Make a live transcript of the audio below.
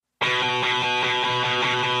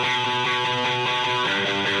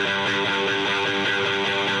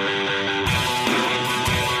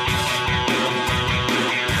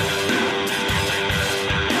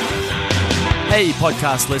Hey,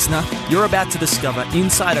 podcast listener, you're about to discover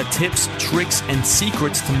insider tips, tricks, and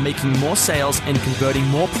secrets to making more sales and converting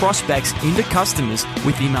more prospects into customers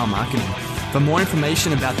with email marketing. For more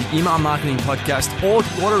information about the Email Marketing Podcast or the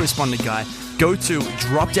Autoresponder Guy, go to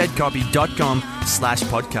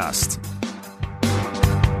dropdeadcopy.com/podcast.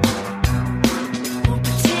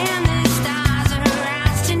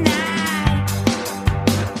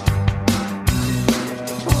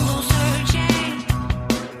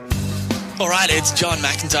 All right, it's John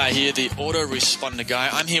McIntyre here, the Autoresponder Guy.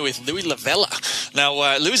 I'm here with Louie Vella.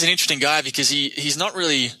 Now, Louie's an interesting guy because he's not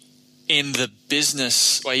really in the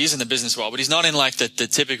business. Well, he is in the business world, but he's not in like the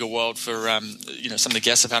typical world for some of the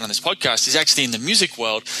guests I've had on this podcast. He's actually in the music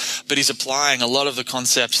world, but he's applying a lot of the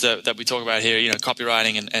concepts that we talk about here,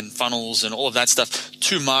 copywriting and funnels and all of that stuff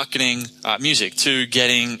to marketing music, to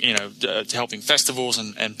getting, to helping festivals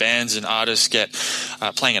and bands and artists get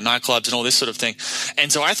playing at nightclubs and all this sort of thing.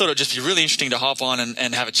 And so I thought it would just be really interesting to hop on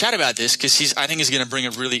and have a chat about this because I think he's going to bring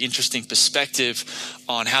a really interesting perspective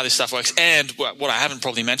on how this stuff works. And what I haven't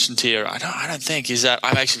probably mentioned here, I don't think, is that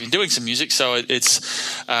I've actually been doing some music, so it's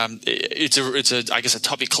I guess a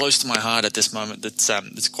topic close to my heart at this moment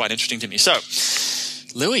that's quite interesting to me. So,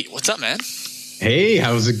 Louie, what's up, man? Hey,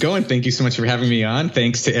 how's it going? Thank you so much for having me on.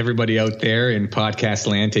 Thanks to everybody out there in podcast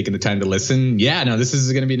land taking the time to listen. Yeah, no, this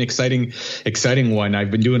is going to be an exciting one. I've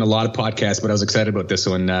been doing a lot of podcasts, but I was excited about this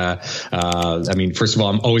one. First of all,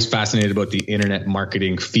 I'm always fascinated about the internet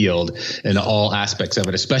marketing field and all aspects of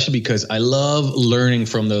it, especially because I love learning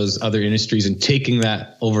from those other industries and taking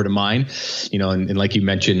that over to mine, and like you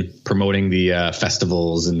mentioned, promoting the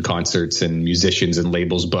festivals and concerts and musicians and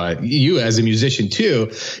labels. But you as a musician too,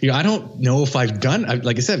 I don't know if I've done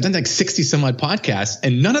like 60 some odd podcasts,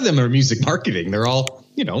 and none of them are music marketing. They're all,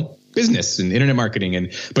 business and internet marketing.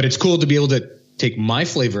 But it's cool to be able to take my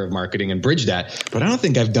flavor of marketing and bridge that. But I don't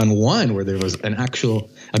think I've done one where there was a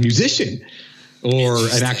musician or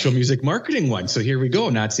an actual music marketing one. So here we go.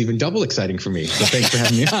 Now it's even double exciting for me. So thanks for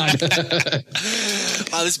having me on.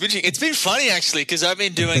 It's been funny actually, because I've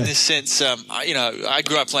been doing this since, I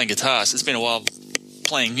grew up playing guitar. So it's been a while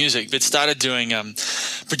playing music, but started doing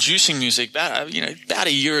producing music about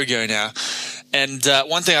a year ago now. And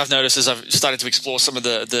one thing I've noticed as I've started to explore some of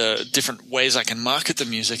the different ways I can market the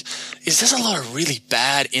music is there's a lot of really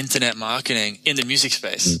bad internet marketing in the music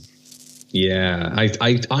space. Yeah,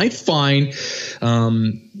 I find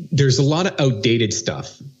there's a lot of outdated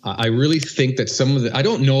stuff. I really think that I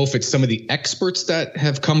don't know if it's some of the experts that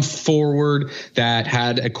have come forward that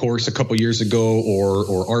had a course a couple years ago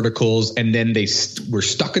or articles, and then they were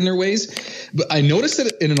stuck in their ways. But I noticed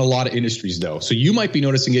it in a lot of industries though. So you might be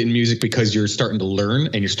noticing it in music because you're starting to learn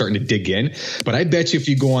and you're starting to dig in. But I bet you if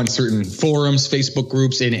you go on certain forums, Facebook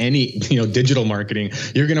groups, in any, digital marketing,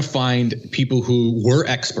 you're going to find people who were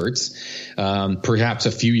experts, perhaps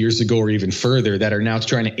a few years ago or even further, that are now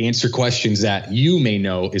trying to answer questions that you may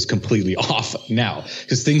know is completely off now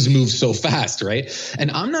because things move so fast, right? And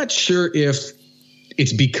I'm not sure if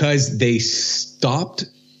it's because they stopped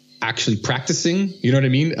actually practicing, you know what I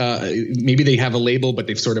mean? Maybe they have a label, but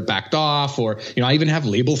they've sort of backed off, or, I even have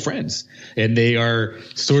label friends and they are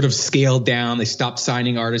sort of scaled down. They stopped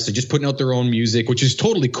signing artists. They're just putting out their own music, which is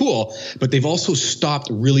totally cool, but they've also stopped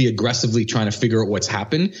really aggressively trying to figure out what's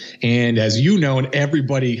happened. And as you know, and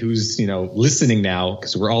everybody who's, listening now,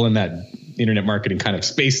 because we're all in that internet marketing kind of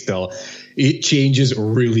space still, it changes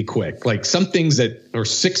really quick. Like some things that are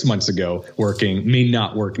 6 months ago working may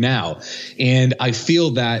not work now. And I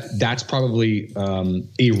feel that that's probably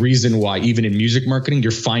a reason why even in music marketing,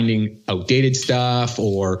 you're finding outdated stuff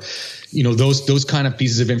or, those kind of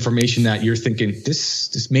pieces of information that you're thinking,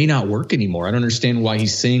 this may not work anymore. I don't understand why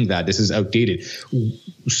he's saying that. This is outdated.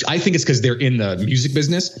 I think it's because they're in the music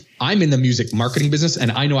business. I'm in the music marketing business,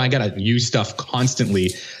 and I know I got to use stuff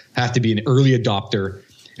constantly, have to be an early adopter,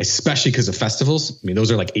 especially because of festivals. I mean,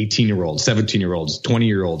 those are like 18-year-olds, 17-year-olds,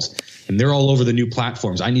 20-year-olds, and they're all over the new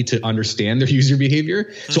platforms. I need to understand their user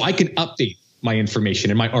behavior so I can update my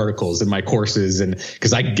information and my articles and my courses, and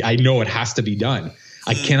because I know it has to be done.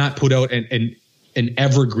 I cannot put out an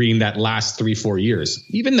evergreen that lasts 3-4 years.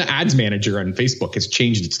 Even the ads manager on Facebook has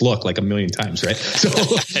changed its look like a million times, right?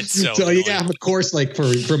 So you have a course like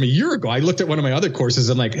from a year ago. I looked at one of my other courses.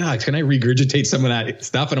 I'm like, can I regurgitate some of that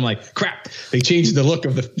stuff? And I'm like, crap, they changed the look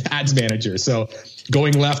of the ads manager. So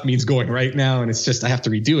going left means going right now. And it's just, I have to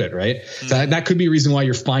redo it, right? Mm-hmm. So that could be a reason why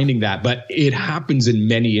you're finding that. But it happens in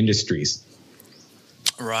many industries.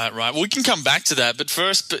 Right. Well, we can come back to that, but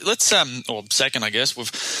let's or second, I guess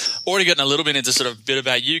we've already gotten a little bit into sort of a bit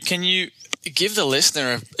about you. Can you give the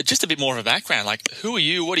listener just a bit more of a background? Like, who are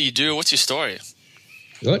you? What do you do? What's your story?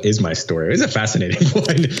 What is my story? It's a fascinating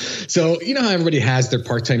one. So, you know how everybody has their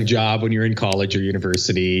part-time job when you're in college or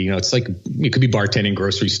university. You know, it's like it could be bartending,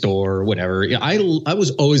 grocery store, or whatever. You know, I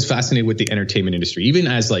was always fascinated with the entertainment industry, even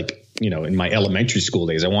as like, you know, in my elementary school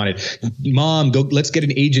days. I wanted, Mom, let's get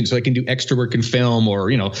an agent so I can do extra work in film, or,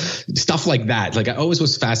 you know, stuff like that. Like I always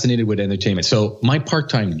was fascinated with entertainment. So my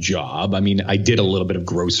part-time job, I mean, I did a little bit of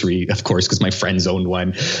grocery, of course, because my friends owned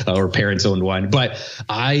one or parents owned one, but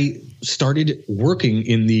I started working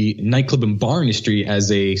in the nightclub and bar industry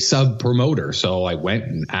as a sub promoter. So I went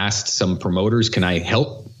and asked some promoters, can I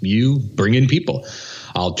help you bring in people?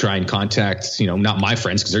 I'll try and contact, you know, not my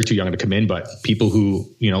friends because they're too young to come in, but people who,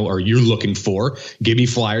 you know, are you're looking for. Give me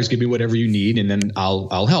flyers, give me whatever you need, and then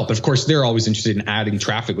I'll help. Of course, they're always interested in adding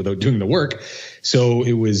traffic without doing the work. So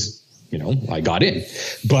it was, you know, I got in,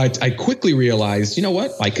 but I quickly realized, you know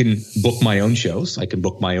what, I can book my own shows. I can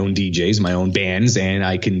book my own DJs, my own bands, and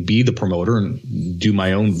I can be the promoter and do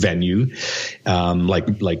my own venue,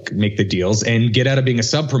 like make the deals and get out of being a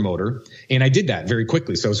sub promoter. And I did that very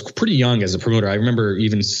quickly. So I was pretty young as a promoter. I remember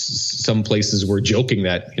even some places were joking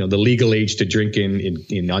that, you know, the legal age to drink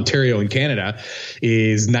in Ontario and Canada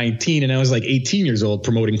is 19. And I was like 18 years old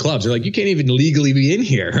promoting clubs. They're like, you can't even legally be in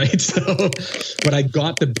here. Right. So, but I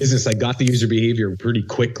got the business. I got the user behavior pretty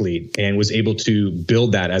quickly and was able to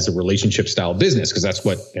build that as a relationship style business, because that's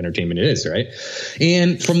what entertainment is. Right.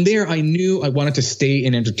 And from there, I knew I wanted to stay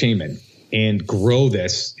in entertainment and grow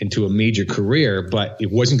this into a major career, but it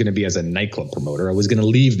wasn't going to be as a nightclub promoter. I was going to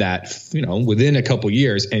leave that, you know, within a couple of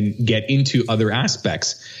years and get into other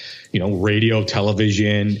aspects, you know, radio,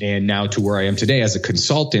 television, and now to where I am today as a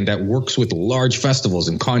consultant that works with large festivals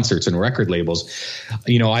and concerts and record labels.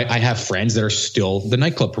 You know, I have friends that are still the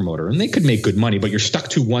nightclub promoter, and they could make good money, but you're stuck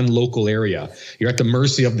to one local area. You're at the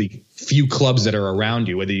mercy of the few clubs that are around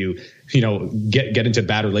you, whether you know, get into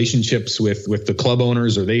bad relationships with the club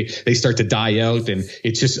owners, or they start to die out, and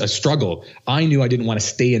it's just a struggle. I knew I didn't want to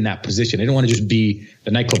stay in that position. I didn't want to just be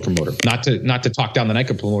the nightclub promoter, not to talk down the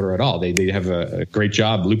nightclub promoter at all. They have a great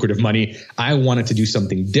job, lucrative money. I wanted to do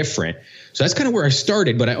something different. So that's kind of where I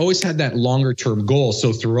started, but I always had that longer term goal.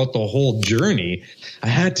 So throughout the whole journey, I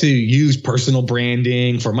had to use personal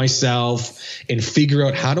branding for myself and figure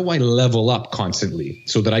out, how do I level up constantly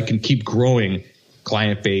so that I can keep growing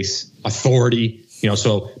client base, authority, you know,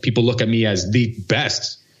 so people look at me as the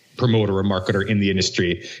best promoter or marketer in the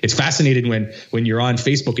industry. It's fascinating when you're on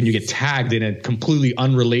Facebook and you get tagged in a completely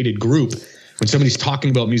unrelated group. When somebody's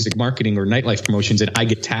talking about music marketing or nightlife promotions, and I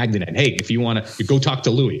get tagged in it, hey, if you want to go talk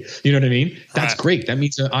to Louie, you know what I mean? That's great. That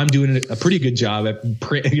means I'm doing a pretty good job at,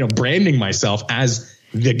 you know, branding myself as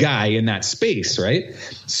the guy in that space, right?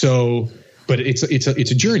 So, but it's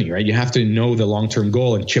a journey, right? You have to know the long-term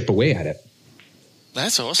goal and chip away at it.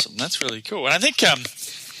 That's awesome. That's really cool. And I think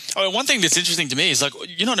one thing that's interesting to me is, like,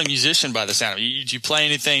 you're not a musician by the sound of it. Do you play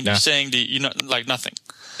anything? Do you sing? You're not, like, nothing?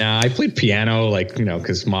 Nah, I played piano, like, you know,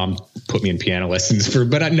 because Mom put me in piano lessons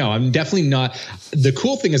but no, I'm definitely not. The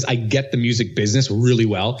cool thing is I get the music business really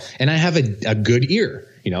well, and I have a good ear.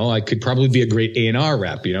 You know, I could probably be a great A&R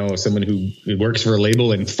rep, you know, someone who works for a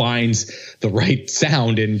label and finds the right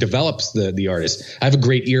sound and develops the artist. I have a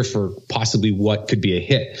great ear for possibly what could be a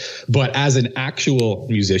hit. But as an actual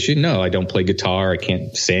musician, no, I don't play guitar. I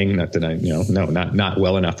can't sing. Not that not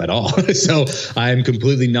well enough at all. So I'm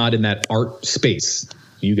completely not in that art space.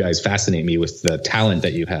 You guys fascinate me with the talent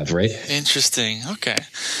that you have, right? Interesting. Okay.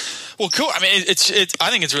 Well, cool. I mean,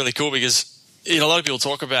 I think it's really cool because, you know, a lot of people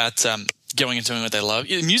talk about going and doing what they love.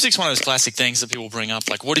 Music's one of those classic things that people bring up.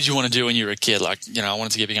 Like, what did you want to do when you were a kid? Like, you know, I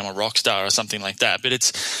wanted to become a rock star or something like that. But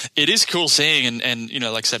it is cool seeing and you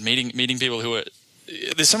know, like I said, meeting people who are.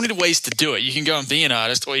 There's so many ways to do it. You can go and be an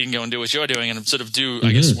artist, or you can go and do what you're doing and sort of do,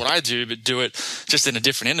 I guess, what I do, but do it just in a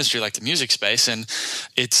different industry like the music space. And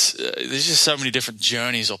it's there's just so many different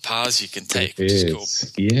journeys or paths you can take, which is cool.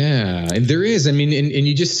 Yeah, and there is. I mean, and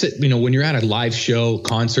you just sit, you know, when you're at a live show,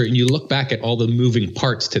 concert, and you look back at all the moving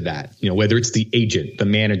parts to that, you know, whether it's the agent, the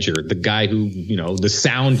manager, the guy who, you know, the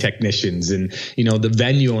sound technicians, and, you know, the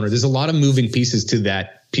venue owner. There's a lot of moving pieces to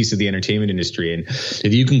that piece of the entertainment industry, and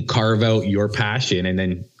if you can carve out your passion and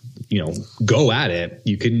then, you know, go at it,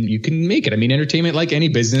 you can make it. I mean, entertainment, like any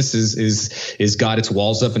business, is got its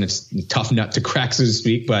walls up and it's a tough nut to crack, so to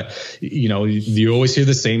speak. But, you know, you always hear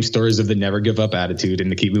the same stories of the never give up attitude and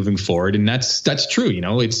to keep moving forward, and that's true. You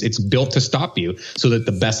know, it's built to stop you so that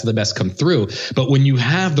the best of the best come through. But when you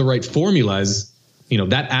have the right formulas, you know,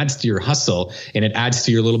 that adds to your hustle and it adds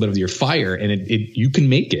to your little bit of your fire, and you can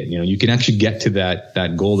make it. You know, you can actually get to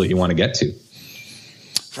that goal that you want to get to.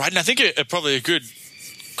 Right, and I think probably a good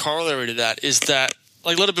corollary to that is that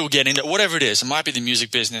like a lot of people get into whatever it is. It might be the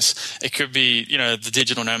music business. It could be, the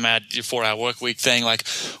digital nomad, your 4-hour work week thing. Like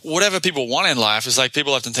whatever people want in life is like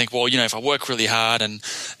people often think, well, if I work really hard and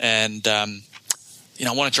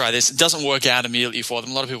I want to try this, it doesn't work out immediately for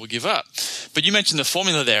them. A lot of people give up. But you mentioned the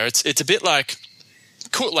formula there. It's a bit like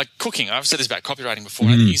cooking. I've said this about copywriting before.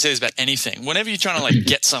 I think you can say this about anything. Whenever you're trying to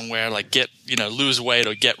get somewhere, lose weight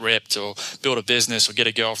or get ripped or build a business or get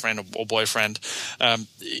a girlfriend or boyfriend,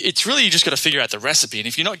 it's really, you just got to figure out the recipe. And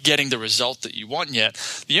if you're not getting the result that you want yet,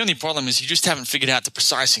 the only problem is you just haven't figured out the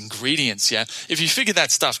precise ingredients yet. If you figure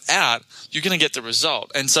that stuff out, you're going to get the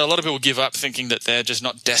result. And so a lot of people give up thinking that they're just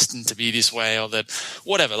not destined to be this way or that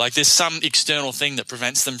whatever. Like there's some external thing that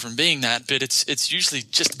prevents them from being that, but it's usually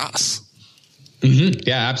just us. Mm-hmm.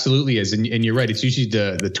 Yeah, absolutely is. And you're right. It's usually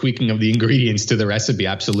the tweaking of the ingredients to the recipe.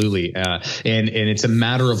 Absolutely. And it's a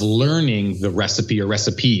matter of learning the recipe or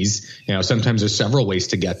recipes. Sometimes there's several ways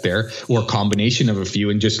to get there or a combination of a few,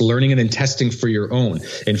 and just learning it and testing for your own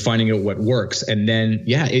and finding out what works. And then,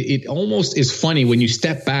 it almost is funny when you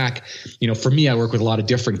step back. For me, I work with a lot of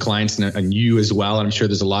different clients and you as well. And I'm sure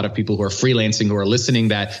there's a lot of people who are freelancing, who are listening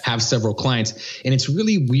that have several clients. And it's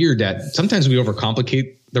really weird that sometimes we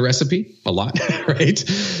overcomplicate the recipe a lot, right?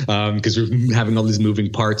 Because we're having all these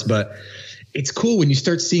moving parts, but it's cool when you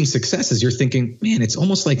start seeing successes. You're thinking, man, it's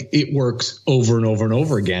almost like it works over and over and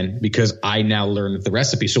over again because I now learned the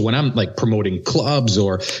recipe. So when I'm promoting clubs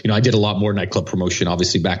or, I did a lot more nightclub promotion,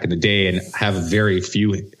 obviously back in the day, and have a very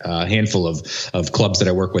few handful of clubs that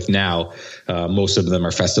I work with now. Most of them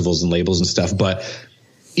are festivals and labels and stuff, but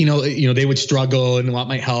they would struggle and want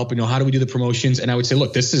my help. How do we do the promotions? And I would say,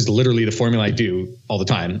 look, this is literally the formula I do all the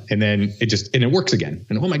time. And then it works again.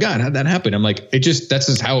 And oh my God, how'd that happen? I'm like, that's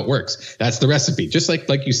just how it works. That's the recipe. Just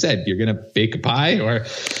like you said, you're going to bake a pie or,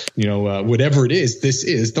 whatever it is, this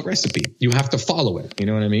is the recipe. You have to follow it. You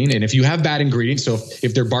know what I mean? And if you have bad ingredients, so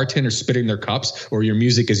if their bartender's spitting their cups or your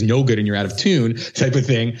music is no good and you're out of tune type of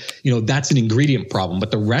thing, that's an ingredient problem, but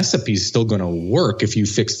the recipe is still going to work if you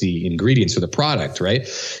fix the ingredients or the product, right?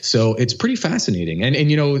 So it's pretty fascinating. And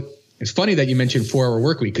it's funny that you mentioned 4-hour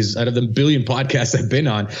work week, because out of the billion podcasts I've been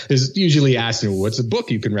on, there's usually asking, what's a book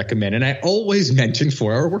you can recommend? And I always mention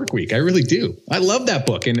 4-hour work week. I really do. I love that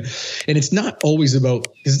book. And it's not always about,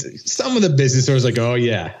 some of the business owners are like, oh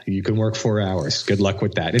yeah, you can work 4 hours. Good luck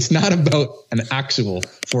with that. It's not about an actual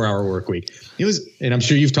 4-hour work week. It was, and I'm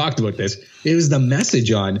sure you've talked about this, it was the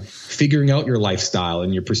message on figuring out your lifestyle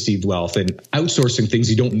and your perceived wealth and outsourcing things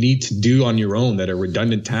you don't need to do on your own that are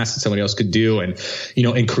redundant tasks that somebody else could do, and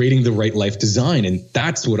and creating the right life design. And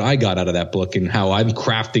that's what I got out of that book, and how I'm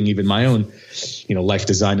crafting even my own life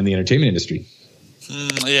design in the entertainment industry.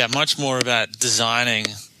 Yeah, much more about designing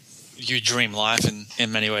your dream life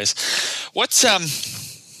in many ways. What's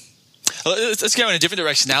let's go in a different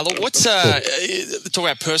direction now. What's talk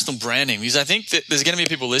about personal branding, because I think that there's going to be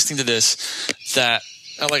people listening to this that,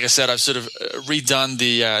 like I said, I've sort of redone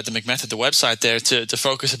the McMethod, the website there, to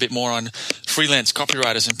focus a bit more on freelance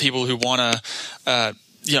copywriters and people who want to,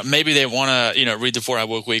 maybe they want to, read the 4-hour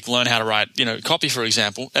work week, learn how to write, copy, for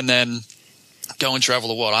example, and then go and travel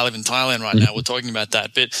the world. I live in Thailand right now. We're talking about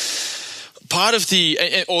that, but part of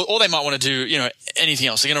or they might want to do, anything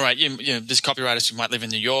else. They're going to write, there's copywriters who might live in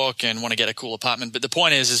New York and want to get a cool apartment. But the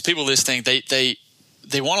point is people listening,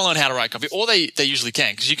 they want to learn how to write copy, or they usually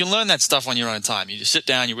can, because you can learn that stuff on your own time. You just sit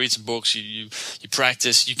down, you read some books, you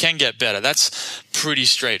practice, you can get better. That's pretty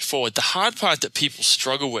straightforward. The hard part that people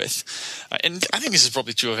struggle with, and I think this is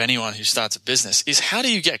probably true of anyone who starts a business, is how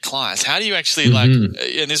do you get clients? How do you actually and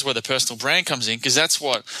this is where the personal brand comes in, because that's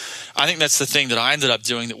what I think that's the thing that I ended up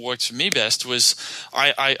doing that worked for me best. Was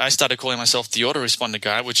I started calling myself the autoresponder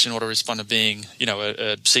guy, which an autoresponder being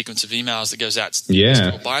a sequence of emails that goes out to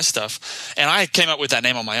people buy stuff, and I came up with that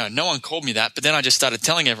name on my own. No one called me that, but then I just started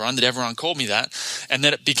telling everyone that everyone called me that, and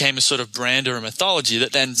then it became a sort of brand or a mythology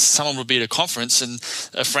that then someone would be at a conference and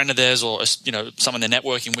a friend of theirs or someone they're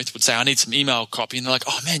networking with would say, I need some email copy, and they're like,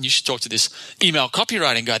 oh man, you should talk to this email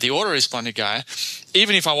copywriting guy, the autoresponder guy.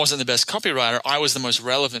 Even if I wasn't the best copywriter, I was the most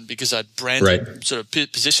relevant because I'd branded, sort of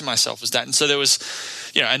positioned myself as that. And so there was,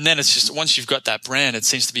 and then it's just, once you've got that brand, it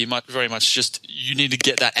seems to be very much just, you need to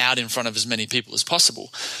get that out in front of as many people as possible.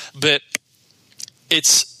 But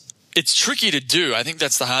it's tricky to do. I think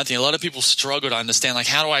that's the hard thing. A lot of people struggle to understand,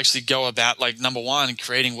 how do I actually go about, number one,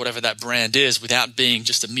 creating whatever that brand is without being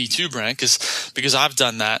just a Me Too brand? Because I've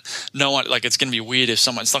done that. No one, it's going to be weird it's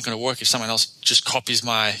not going to work if someone else just copies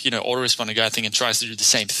my, autoresponder guy thing and tries to do the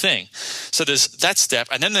same thing. So there's that step.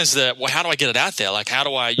 And then there's how do I get it out there? How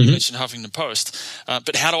do I, you mentioned Huffington Post,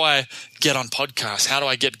 but how do I get on podcasts? How do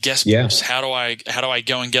I get guest Yeah. posts? How do I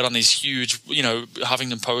go and get on these huge,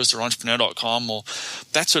 Huffington Post or Entrepreneur.com or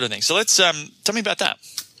that sort of thing? So let's tell me about that.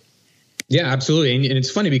 Yeah, absolutely. And it's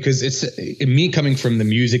funny because it's me coming from the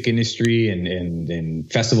music industry and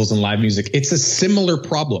festivals and live music. It's a similar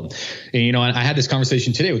problem. And, I had this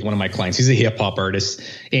conversation today with one of my clients. He's a hip hop artist.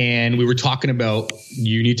 And we were talking about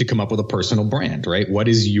you need to come up with a personal brand, right? What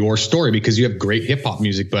is your story? Because you have great hip hop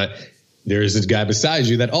music, but there's this guy beside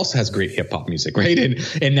you that also has great hip hop music, right?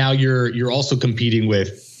 And now you're also competing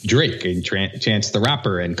with Drake and Chance the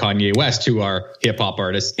Rapper and Kanye West, who are hip hop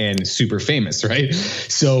artists and super famous, right?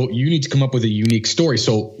 So you need to come up with a unique story.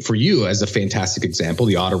 So for you, as a fantastic example,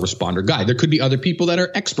 the autoresponder guy, there could be other people that are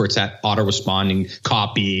experts at autoresponding,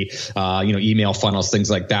 copy, email funnels, things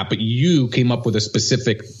like that. But you came up with a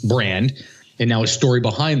specific brand and now a story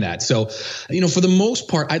behind that. So, for the most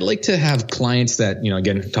part, I'd like to have clients that,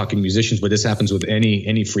 again, talking musicians, but this happens with any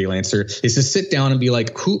freelancer, is to sit down and be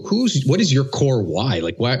like, what is your core why?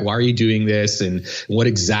 Like, why are you doing this? And what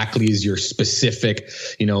exactly is your specific,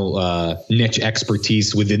 niche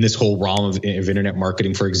expertise within this whole realm of internet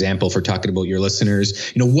marketing, for example, for talking about your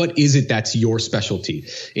listeners? What is it that's your specialty?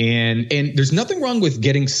 And there's nothing wrong with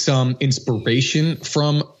getting some inspiration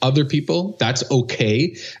from other people. That's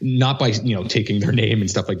okay. Not by, taking their name and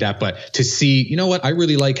stuff like that, but to see, I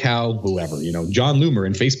really like how whoever, John Loomer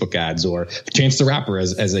in Facebook ads, or Chance the Rapper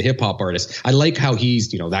as a hip hop artist. I like how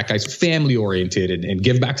he's, that guy's family oriented and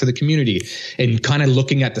give back to the community, and kind of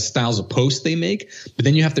looking at the styles of posts they make. But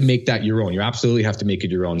then you have to make that your own. You absolutely have to make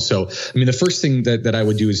it your own. So, the first thing that I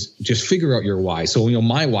would do is just figure out your why. So,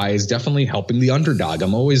 my why is definitely helping the underdog.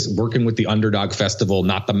 I'm always working with the underdog festival,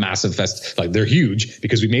 not the massive like they're huge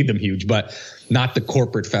because we made them huge, but not the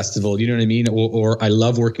corporate festival. You know what I mean? Or I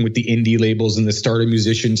love working with the indie labels and the starter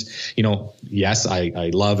musicians. Yes, I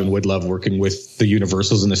love and would love working with the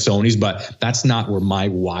Universals and the Sonys, but that's not where my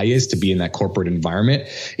why is, to be in that corporate environment.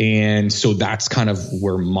 And so that's kind of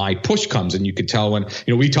where my push comes. And you could tell when,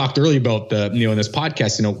 we talked earlier about in this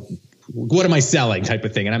podcast, what am I selling type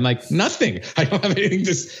of thing? And I'm like, nothing. I don't have anything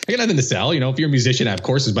I got nothing to sell. If you're a musician, I have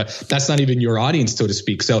courses, but that's not even your audience, so to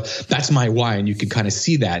speak. So that's my why. And you can kind of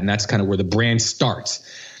see that. And that's kind of where the brand starts.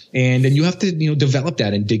 And then you have to, develop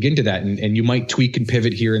that and dig into that. And you might tweak and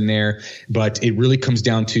pivot here and there, but it really comes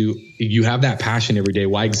down to, you have that passion every day.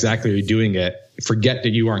 Why exactly are you doing it? Forget that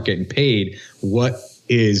you aren't getting paid. What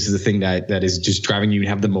is the thing that is just driving you to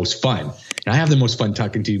have the most fun? And I have the most fun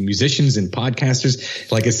talking to musicians and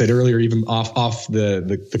podcasters, like I said earlier, even off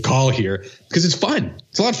the call here, because it's fun.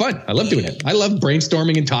 It's a lot of fun. I love doing it. I love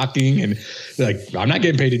brainstorming and talking, and I'm not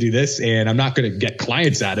getting paid to do this, and I'm not going to get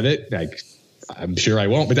clients out of it. I'm sure I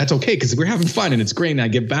won't, but that's okay because we're having fun and it's great. And I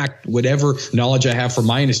give back whatever knowledge I have from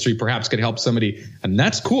my industry, perhaps could help somebody. And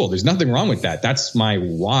that's cool. There's nothing wrong with that. That's my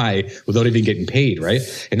why without even getting paid, right?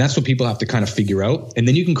 And that's what people have to kind of figure out. And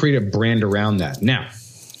then you can create a brand around that. Now,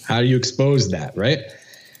 how do you expose that, right?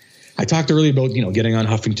 I talked earlier about, getting on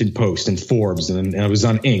Huffington Post and Forbes, and I was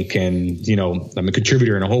on Inc. And, I'm a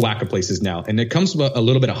contributor in a whole whack of places now. And it comes with a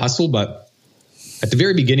little bit of hustle, but at the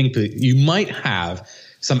very beginning, you might have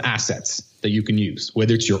some assets that you can use,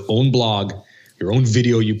 whether it's your own blog, your own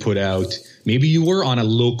video you put out. Maybe you were on a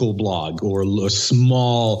local blog or a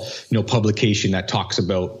small, publication that talks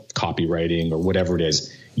about copywriting or whatever it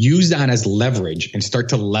is. Use that as leverage and start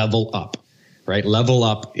to level up. Right? Level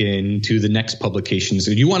up into the next publication.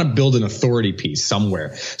 So you want to build an authority piece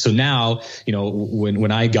somewhere. So now,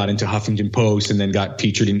 when I got into Huffington Post and then got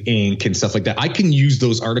featured in Inc. and stuff like that, I can use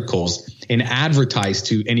those articles and advertise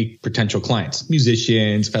to any potential clients,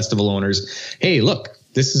 musicians, festival owners. Hey, look,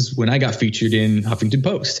 this is when I got featured in Huffington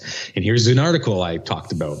Post. And here's an article I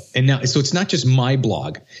talked about. And now, so it's not just my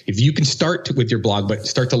blog. If you can start with your blog, but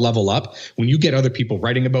start to level up, when you get other people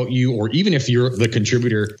writing about you, or even if you're the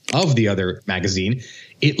contributor of the other magazine,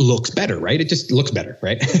 it looks better, right? It just looks better,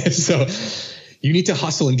 right? So you need to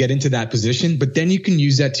hustle and get into that position, but then you can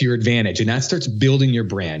use that to your advantage. And that starts building your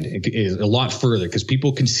brand a lot further because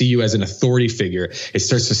people can see you as an authority figure. It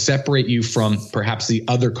starts to separate you from perhaps the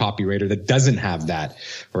other copywriter that doesn't have that,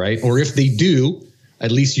 right? Or if they do,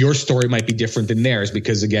 at least your story might be different than theirs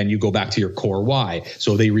because, again, you go back to your core why.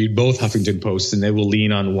 So they read both Huffington Posts and they will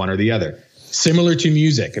lean on one or the other. Similar to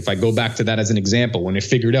music, if I go back to that as an example, when I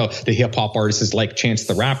figured out the hip hop artist is like Chance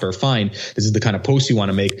the Rapper, fine, this is the kind of post you want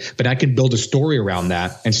to make, but I can build a story around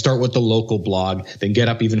that and start with the local blog, then get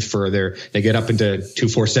up even further, then get up into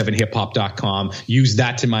 247hiphop.com, use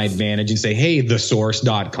that to my advantage and say, hey,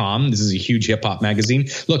 thesource.com, this is a huge hip hop magazine.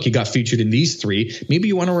 Look, you got featured in these three. Maybe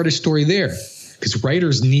you want to write a story there. because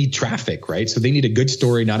writers need traffic, right? So they need a good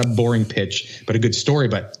story, not a boring pitch, but a good story.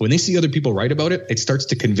 But when they see other people write about it, it starts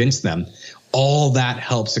to convince them. All that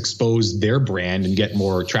helps expose their brand and get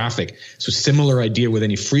more traffic. So similar idea with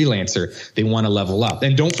any freelancer, they want to level up.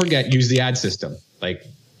 And don't forget, use the ad system. Like,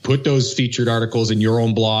 put those featured articles in your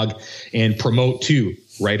own blog and promote to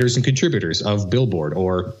writers and contributors of Billboard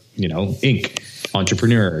or, Inc.,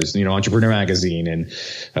 entrepreneurs, Entrepreneur Magazine and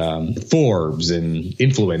Forbes and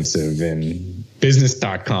Influensive and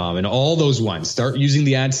business.com and all those ones. Start using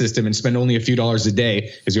the ad system and spend only a few dollars a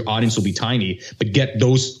day because your audience will be tiny, but get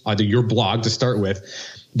those, either your blog to start with,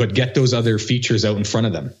 but get those other features out in front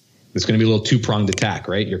of them. It's going to be a little two-pronged attack,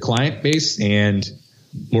 right? Your client base and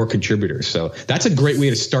more contributors. So that's a great way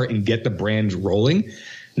to start and get the brand rolling. And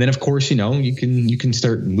then, of course, you can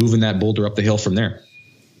start moving that boulder up the hill from there.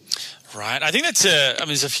 Right. I think that's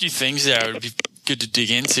there's a few things there it would be good to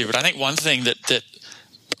dig into, but I think one thing that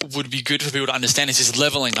would be good for people to understand is this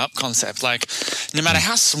leveling up concept. Like, no matter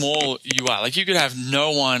how small you are, like, you could have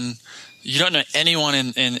no one, you don't know anyone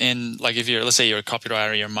in like, if let's say you're a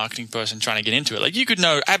copywriter or you're a marketing person trying to get into it, like, you could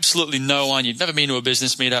know absolutely no one. You've never been to a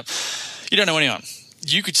business meetup. You don't know anyone.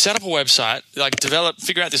 You could set up a website, like,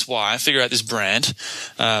 figure out this why, figure out this brand.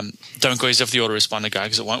 Don't call yourself the autoresponder guy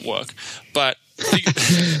because it won't work. But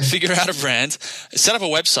figure out a brand, set up a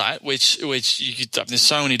website, which you could, there's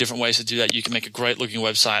so many different ways to do that. You can make a great looking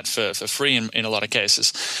website for free in a lot of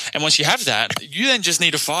cases. And once you have that, you then just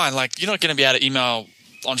need to find, like, you're not going to be able to email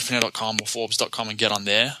entrepreneur.com or Forbes.com and get on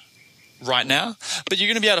there right now, but you're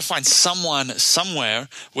going to be able to find someone somewhere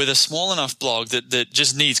with a small enough blog that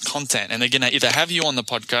just needs content, and they're going to either have you on the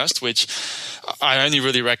podcast, which I only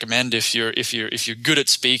really recommend if you're good at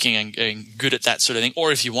speaking and good at that sort of thing,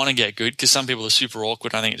 or if you want to get good, because some people are super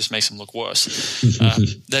awkward. I think it just makes them look worse.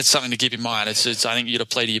 That's something to keep in mind. I think you got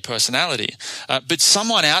to play to your personality, but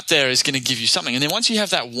someone out there is going to give you something, and then once you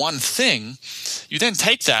have that one thing, you then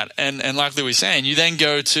take that and like Louie was saying, you then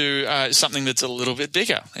go to something that's a little bit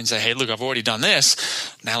bigger and say, hey, look, I've already done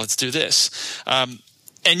this. Now let's do this. And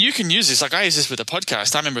you can use this. Like, I use this with a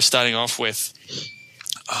podcast. I remember starting off with,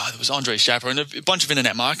 there was Andre Schapper and a bunch of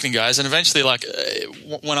internet marketing guys. And eventually, like,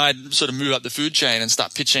 when I sort of move up the food chain and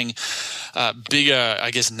start pitching bigger,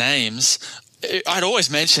 I guess, names, I'd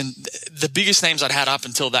always mention the biggest names I'd had up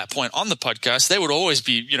until that point on the podcast. They would always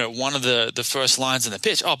be, one of the first lines in the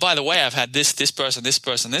pitch. Oh, by the way, I've had this person, this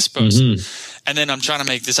person, this person. Mm-hmm. And then I'm trying to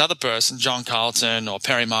make this other person, John Carlton or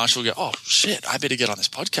Perry Marshall, go, oh shit, I better get on this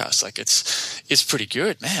podcast. Like, it's pretty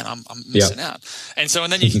good, man. I'm missing out. And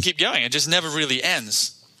then you can keep going. It just never really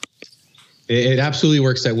ends. It absolutely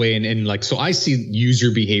works that way. And like, so I see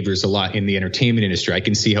user behaviors a lot in the entertainment industry. I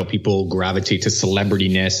can see how people gravitate to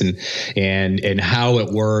celebrityness and how it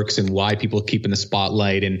works and why people keep in the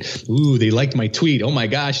spotlight and, ooh, they liked my tweet. Oh my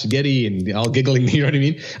gosh, Getty, and all giggling. You know what I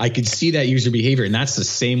mean? I could see that user behavior, and that's the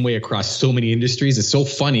same way across so many industries. It's so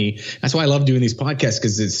funny. That's why I love doing these podcasts,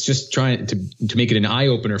 because it's just trying to make it an eye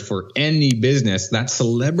opener for any business. That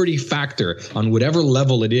celebrity factor on whatever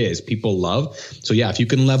level it is, people love. So yeah, if you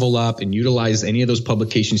can level up and utilize any of those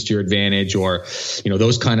publications to your advantage, or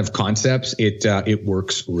those kind of concepts, it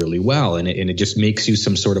works really well, and it just makes you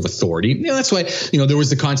some sort of authority. That's why there was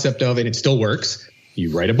the concept of, and it still works,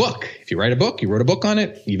 you write a book. If you write a book, you wrote a book on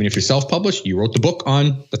it. Even if you're self-published, you wrote the book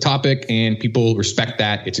on the topic, and people respect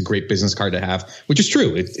that. It's a great business card to have, which is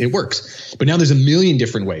true. It works. But now there's a million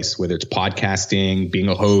different ways, whether it's podcasting, being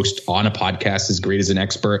a host on a podcast as great as an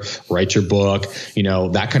expert, write your book,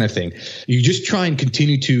 that kind of thing. You just try and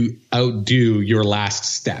continue to outdo your last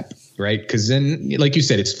step. Right? Because then, like you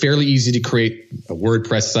said, it's fairly easy to create a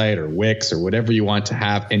WordPress site or Wix or whatever you want to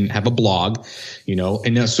have, and have a blog,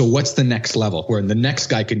 and now, so what's the next level where the next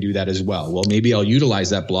guy can do that as well? Well, maybe I'll utilize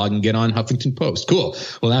that blog and get on Huffington Post. Cool.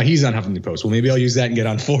 Well, now he's on Huffington Post. Well, maybe I'll use that and get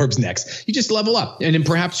on Forbes next. You just level up, and then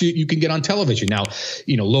perhaps you can get on television. Now,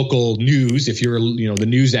 local news, if you're, the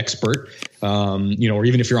news expert, or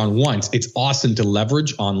even if you're on once, it's awesome to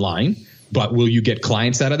leverage online. But will you get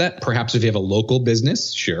clients out of that? Perhaps if you have a local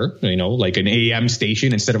business, sure. Like an AM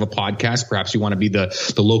station instead of a podcast. Perhaps you want to be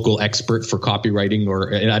the local expert for copywriting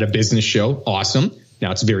or at a business show. Awesome.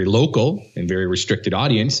 Now it's very local and very restricted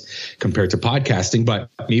audience compared to podcasting, but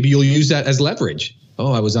maybe you'll use that as leverage.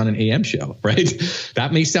 Oh, I was on an AM show, right?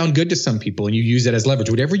 That may sound good to some people, and you use it as leverage.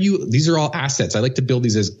 These are all assets. I like to build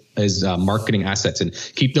these as marketing assets and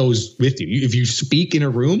keep those with you. If you speak in a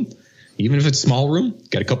room, even if it's a small room,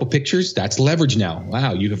 got a couple pictures, that's leverage now.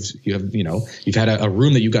 Wow, you've had a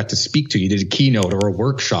room that you got to speak to. You did a keynote or a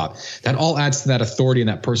workshop. That all adds to that authority and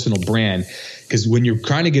that personal brand. Because when you're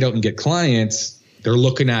trying to get out and get clients, they're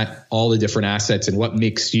looking at all the different assets and what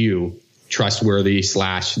makes you trustworthy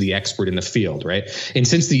 / the expert in the field, right? And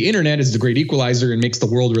since the internet is the great equalizer and makes the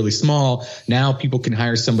world really small, now people can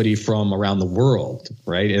hire somebody from around the world,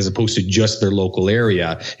 right? As opposed to just their local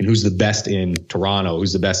area, and who's the best in Toronto,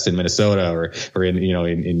 who's the best in Minnesota, or in, you know,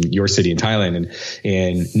 in your city in Thailand.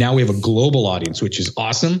 And now we have a global audience, which is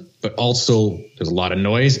awesome, but also there's a lot of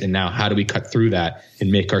noise. And now how do we cut through that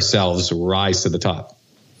and make ourselves rise to the top?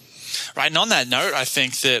 Right, and on that note, I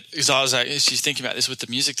think that, because I was actually thinking about this with the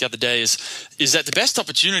music the other day, is that the best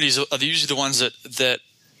opportunities are usually the ones that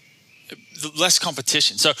less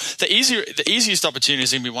competition. So the easiest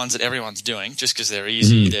opportunities are going to be ones that everyone's doing, just because they're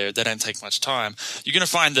easy. They don't take much time. You're going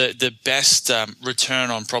to find the best return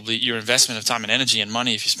on probably your investment of time and energy and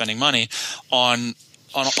money, if you're spending money on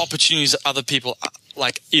opportunities that other people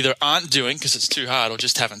like either aren't doing because it's too hard or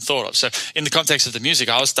just haven't thought of. So in the context of the music,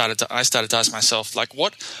 I started to ask myself, like,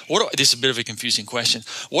 this is a bit of a confusing question.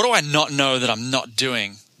 What do I not know that I'm not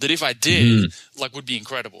doing that if I did, like, would be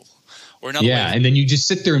incredible? Or another way, and then you just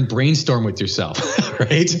sit there and brainstorm with yourself,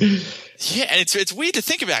 right? Yeah, and it's weird to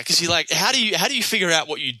think about, because you're like, how do you figure out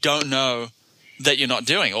what you don't know that you're not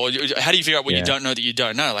doing, or how do you figure out what you don't know that you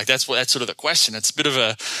don't know? Like that's sort of the question. It's a bit of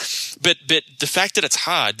a, but the fact that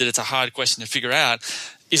it's a hard question to figure out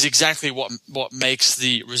is exactly what makes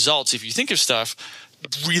the results, if you think of stuff,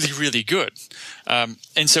 really, really good.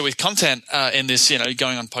 And so with content in this, you know,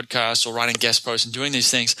 going on podcasts or writing guest posts and doing these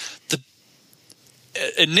things,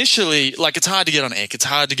 initially, like, it's hard to get on Inc. It's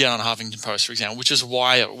hard to get on Huffington Post, for example, which is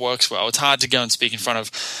why it works well. It's hard to go and speak in front of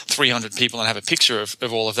 300 people and have a picture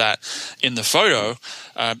of all of that in the photo,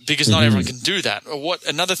 because not everyone can do that.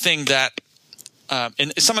 Another thing that,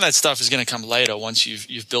 and some of that stuff is going to come later once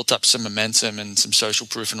you've built up some momentum and some social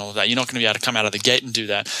proof and all of that. You're not going to be able to come out of the gate and do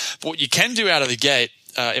that. But what you can do out of the gate,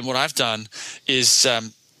 and what I've done, is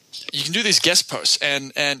you can do these guest posts,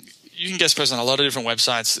 and you can guest post on a lot of different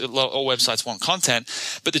websites. All websites want content,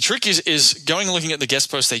 but the trick is going and looking at the guest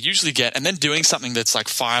posts they usually get, and then doing something that's like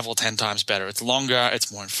 5 or 10 times better. It's longer,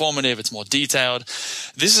 it's more informative, it's more detailed.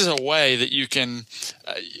 This is a way that you can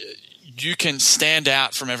stand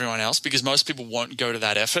out from everyone else, because most people won't go to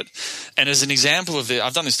that effort. And as an example of it,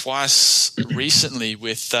 I've done this twice recently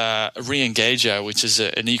with Re-Engager, which is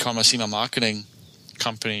an e-commerce email marketing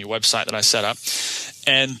company website that I set up.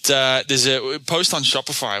 And there's a post on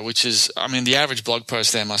Shopify, which is, I mean, the average blog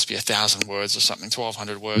post there must be 1,000 words or something,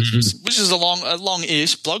 1,200 words, which is a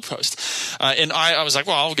long-ish blog post. And I was like,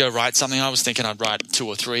 well, I'll go write something. I was thinking I'd write 2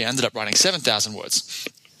 or 3. I ended up writing 7,000 words.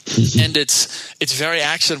 And it's very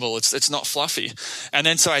actionable. It's not fluffy. And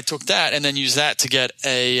then so I took that and then used that to get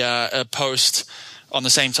a post on the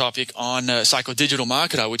same topic on Psycho Digital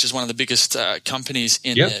Marketer, which is one of the biggest companies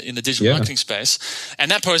in the digital marketing space. And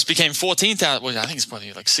that post became 14,000. Well, I think it's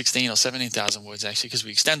probably like 16 or 17,000 words actually, because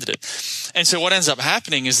we extended it. And so what ends up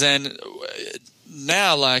happening is then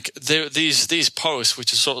now, like, these posts,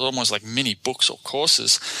 which is sort of almost like mini books or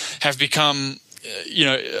courses, have become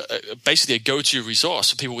basically a go-to resource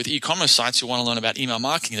for people with e-commerce sites who want to learn about email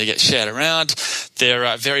marketing. They get shared around.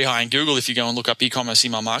 They're very high in Google. If you go and look up e-commerce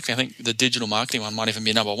email marketing, I think the digital marketing one might even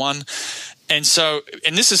be number 1. And so,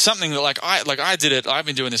 and this is something that I did it. I've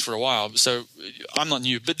been doing this for a while, so I'm not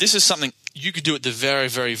new. But this is something you could do at the very,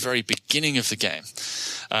 very, very beginning of the game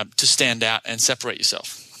to stand out and separate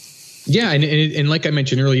yourself. Yeah, and like I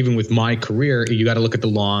mentioned earlier, even with my career, you got to look at the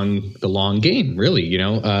long game, really. You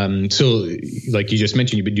know, so like you just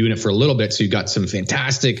mentioned, you've been doing it for a little bit, so you've got some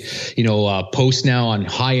fantastic, posts now on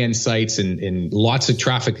high end sites and lots of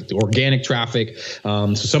traffic, organic traffic.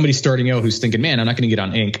 So somebody starting out who's thinking, man, I'm not going to get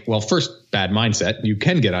on Inc. Well, first, bad mindset. You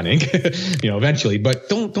can get on Inc. Eventually, but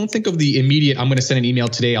don't think of the immediate. I'm going to send an email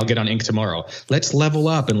today. I'll get on Inc. tomorrow. Let's level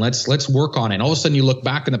up and let's work on it. And all of a sudden, you look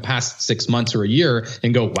back in the past 6 months or a year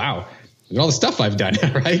and go, wow. All the stuff I've done,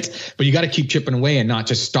 right? But you got to keep chipping away and not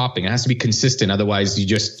just stopping. It has to be consistent. Otherwise,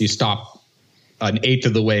 you stop an eighth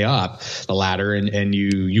of the way up the ladder and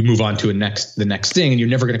you move on to the next thing, and you're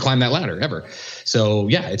never going to climb that ladder ever. So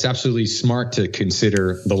yeah, it's absolutely smart to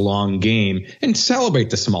consider the long game and celebrate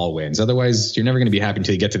the small wins. Otherwise, you're never going to be happy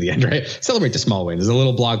until you get to the end, right? Celebrate the small wins. There's a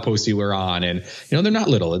little blog post you were on, and they're not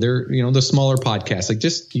little. They're the smaller podcasts. Like,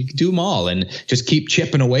 just you can do them all and just keep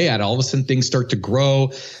chipping away at it. All of a sudden, things start to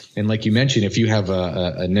grow. And like you mentioned, if you have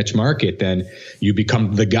a niche market, then you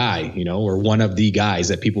become the guy, or one of the guys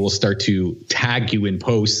that people will start to tag you in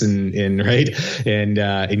posts and right.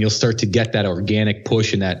 And you'll start to get that organic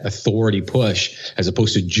push and that authority push as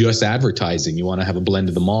opposed to just advertising. You want to have a blend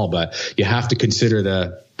of them all, but you have to consider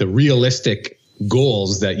the realistic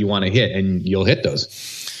goals that you want to hit, and you'll hit those.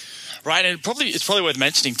 Right, and it's probably worth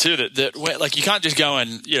mentioning too that like you can't just go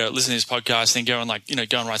and listen to this podcast and go and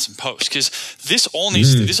go and write some posts, because this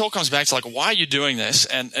all comes back to like, why are you doing this,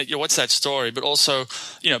 and what's that story, but also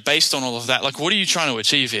based on all of that, like what are you trying to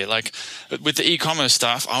achieve here? Like with the e-commerce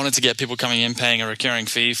stuff, I wanted to get people coming in paying a recurring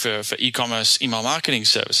fee for e-commerce email marketing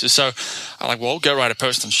services. So I'm like, well, go write a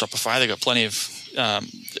post on Shopify. They got plenty of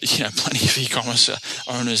plenty of e-commerce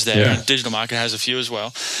owners there. Yeah. And Digital Market has a few as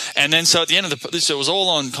well. And then so at the end of so it was all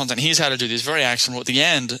on content. Here's how to do this, very actionable. At the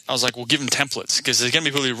end, I was like, well, give them templates, because there's going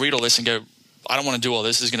to be people who read all this and go, I don't want to do all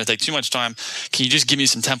this. This is going to take too much time. Can you just give me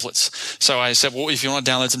some templates? So I said, well, if you want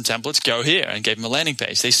to download some templates, go here, and gave them a landing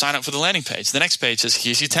page. They sign up for the landing page. The next page says,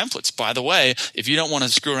 here's your templates. By the way, if you don't want to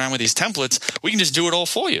screw around with these templates, we can just do it all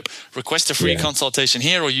for you. Request a free consultation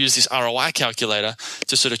here, or use this ROI calculator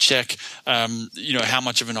to sort of check, how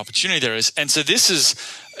much of an opportunity there is. And so this is,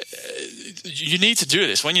 you need to do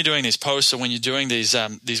this when you're doing these posts, or when you're doing these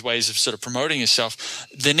ways of sort of promoting yourself.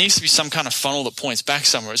 There needs to be some kind of funnel that points back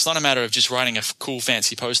somewhere. It's not a matter of just writing a cool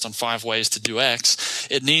fancy post on 5 ways to do X.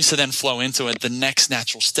 It needs to then flow into the next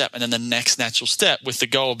natural step, and then the next natural step, with the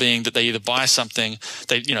goal being that they either buy something,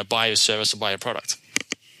 they buy your service or buy your product.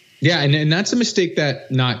 Yeah, and that's a mistake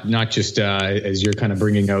that not just as you're kind of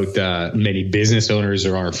bringing out many business owners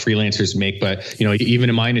or our freelancers make, but even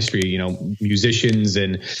in my industry, musicians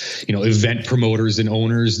and event promoters and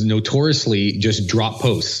owners notoriously just drop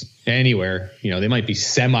posts anywhere. They might be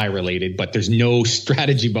semi-related, but there's no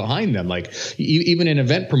strategy behind them. Like even an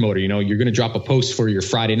event promoter, you're going to drop a post for your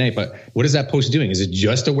Friday night, but what is that post doing? Is it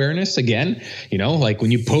just awareness again? Like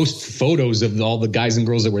when you post photos of all the guys and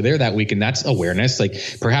girls that were there that week, and that's awareness. Like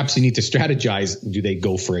perhaps you need to strategize. Do they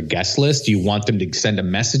go for a guest list? Do you want them to send a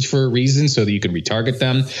message for a reason so that you can retarget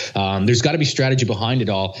them? There's got to be strategy behind it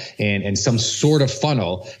all, and some sort of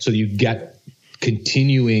funnel so that you get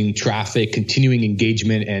continuing traffic, continuing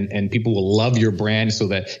engagement, and people will love your brand, so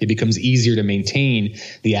that it becomes easier to maintain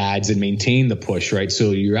the ads and maintain the push, right? So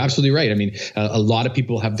you're absolutely right. I mean, a lot of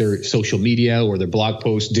people have their social media or their blog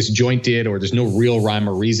posts disjointed, or there's no real rhyme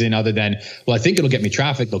or reason other than, well, I think it'll get me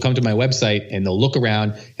traffic. They'll come to my website and they'll look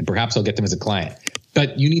around, and perhaps I'll get them as a client.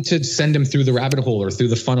 But you need to send them through the rabbit hole or through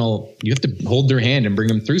the funnel. You have to hold their hand and bring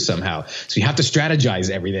them through somehow. So you have to strategize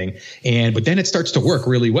everything. But then it starts to work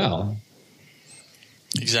really well.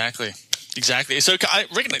 Exactly. So I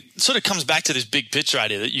reckon it sort of comes back to this big picture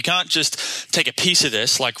idea that you can't just take a piece of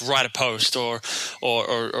this, like write a post or go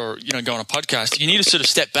on a podcast. You need to sort of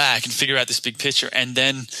step back and figure out this big picture, and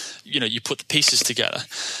then you put the pieces together.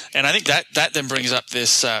 And I think that then brings up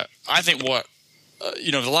this. I think what.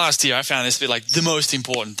 The last year I found this to be like the most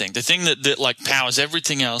important thing. The thing that like powers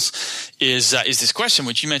everything else is this question,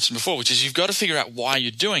 which you mentioned before, which is you've got to figure out why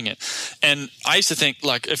you're doing it. And I used to think,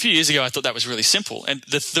 like a few years ago, I thought that was really simple. And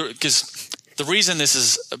because the reason this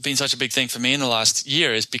has been such a big thing for me in the last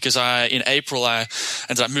year is because in April I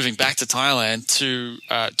ended up moving back to Thailand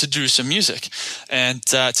to do some music and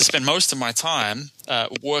to spend most of my time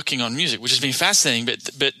working on music, which has been fascinating.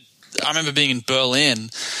 But I remember being in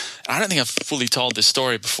Berlin. I don't think I've fully told this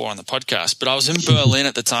story before on the podcast, but I was in Berlin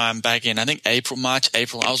at the time back in, I think March,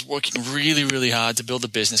 April. I was working really, really hard to build a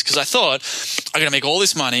business because I thought I'm going to make all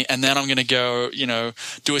this money and then I'm going to go,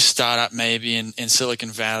 do a startup maybe in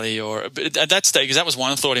Silicon Valley but at that stage, because that was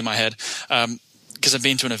one thought in my head. Because I've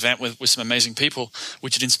been to an event with some amazing people,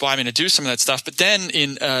 which had inspired me to do some of that stuff. But then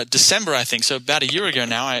in December, I think, so about a year ago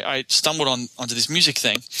now, I stumbled onto this music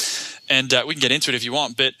thing. And we can get into it if you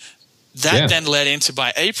want. But that then led into,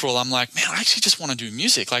 by April, I'm like, man, I actually just want to do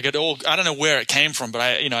music. Like I don't know where it came from, but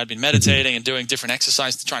I'd been meditating and doing different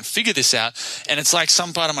exercises to try and figure this out. And it's like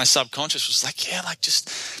some part of my subconscious was like, just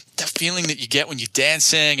that feeling that you get when you're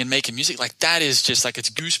dancing and making music, like that is just like, it's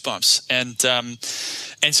goosebumps.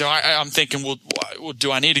 And so I'm thinking, well,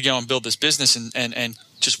 do I need to go and build this business and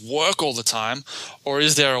just work all the time? Or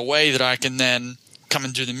is there a way that I can then come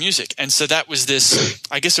and do the music? And so that was this,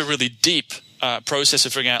 I guess, a really deep process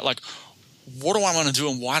of figuring out, like, what do I want to do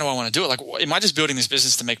and why do I want to do it? Like, am I just building this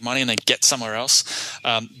business to make money and then get somewhere else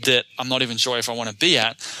that I'm not even sure if I want to be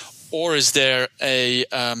at? Or is there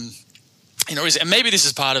and maybe this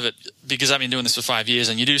is part of it because I've been doing this for 5 years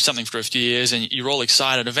and you do something for a few years and you're all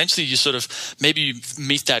excited. Eventually you sort of, maybe you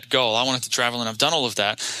meet that goal. I wanted to travel and I've done all of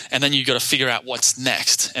that. And then you've got to figure out what's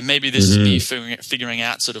next. And maybe this is me figuring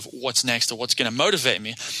out sort of what's next or what's going to motivate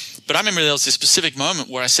me. But I remember there was this specific moment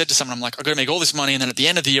where I said to someone, I'm like, I've got to make all this money and then at the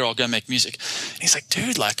end of the year I'll go make music. And he's like,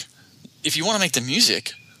 dude, like, if you want to make the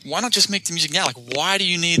music, why not just make the music now? Like, why do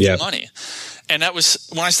you need the money? And that was,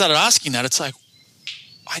 when I started asking that, it's like,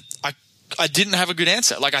 I didn't have a good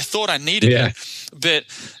answer. Like I thought I needed it. But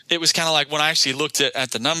it was kind of like when I actually looked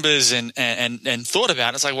at the numbers and thought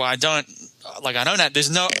about it, it's like, well, I know that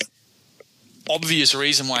there's no obvious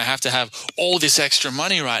reason why I have to have all this extra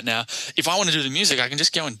money right now. If I want to do the music, I can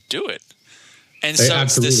just go and do it. And so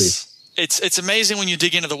it's amazing when you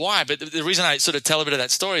dig into the why. But the reason I sort of tell a bit of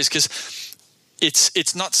that story is because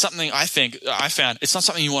it's not something I found it's not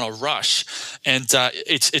something you want to rush, and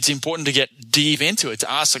it's important to get deep into it,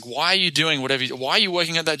 to ask, like, why are you doing whatever? Why are you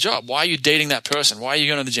working at that job? Why are you dating that person? Why are you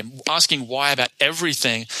going to the gym? Asking why about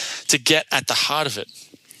everything to get at the heart of it.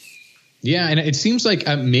 Yeah, and it seems like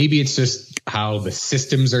maybe it's just how the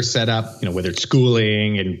systems are set up, whether it's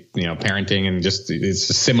schooling and, parenting, and just it's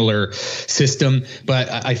a similar system. But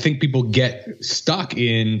I think people get stuck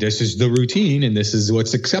in this is the routine and this is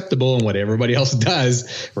what's acceptable and what everybody else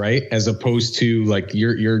does, right? As opposed to like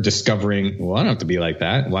you're discovering, well, I don't have to be like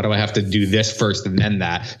that. Why do I have to do this first and then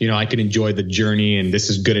that? I can enjoy the journey, and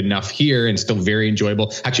this is good enough here and still very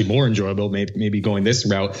enjoyable, actually more enjoyable, maybe going this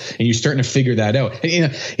route. And you're starting to figure that out.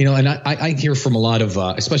 And, and I hear from a lot of,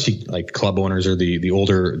 especially like club owners or the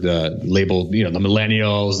older, the label, the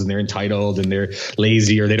millennials, and they're entitled and they're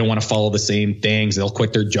lazy or they don't want to follow the same things. They'll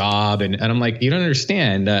quit their job. And I'm like, you don't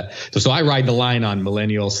understand. So I ride the line on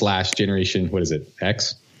millennial / generation. What is it?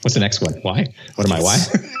 X? What's the next one? Y? What am I? Y?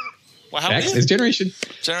 Well, how X is generation.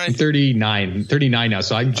 I'm 39 now.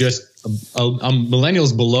 So I'm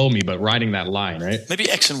millennials below me, but riding that line, right? Maybe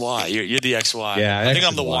X and Y. You're the XY. Yeah. I think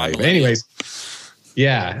I'm the Y. But anyways.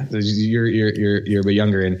 Yeah, you're a bit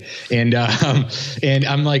younger, and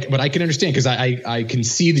I'm like, but I can understand because I can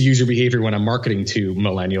see the user behavior when I'm marketing to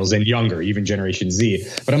millennials and younger, even Generation Z.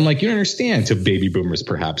 But I'm like, you don't understand, to baby boomers,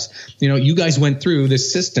 perhaps. You guys went through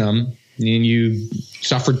this system and you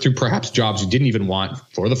suffered through perhaps jobs you didn't even want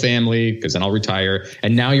for the family, because then I'll retire,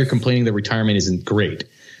 and now you're complaining that retirement isn't great.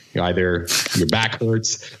 Either your back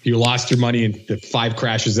hurts, you lost your money in the 5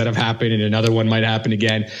 crashes that have happened, and another one might happen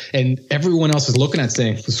again. And everyone else is looking at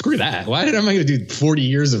saying, well, screw that. Why am I going to do 40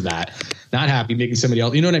 years of that? Not happy, making somebody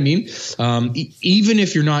else. You know what I mean? Even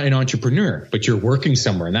if you're not an entrepreneur, but you're working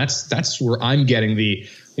somewhere. And that's where I'm getting the,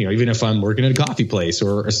 even if I'm working at a coffee place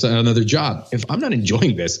or another job, if I'm not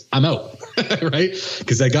enjoying this, I'm out, right?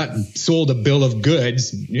 Because I got sold a bill of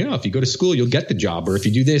goods. If you go to school, you'll get the job, or if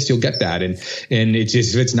you do this, you'll get that. And it's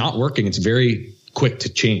just, if it's not working, it's very quick to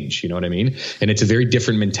change. You know what I mean? And it's a very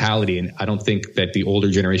different mentality. And I don't think that the older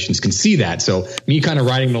generations can see that. So me kind of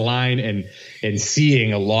riding the line and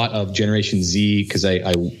seeing a lot of Generation Z, because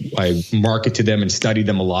I market to them and study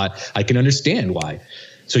them a lot, I can understand why.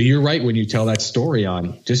 So you're right when you tell that story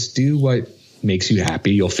on just do what makes you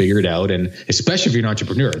happy. You'll figure it out. And especially if you're an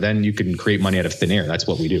entrepreneur, then you can create money out of thin air. That's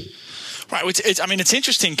what we do. Right. It's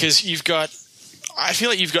interesting because I feel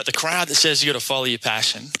like you've got the crowd that says you got to follow your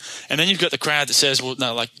passion, and then you've got the crowd that says, well,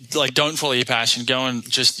 no, like don't follow your passion. Go and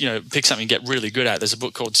just pick something you get really good at. There's a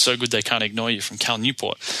book called So Good They Can't Ignore You from Cal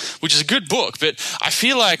Newport, which is a good book. But I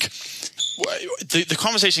feel like the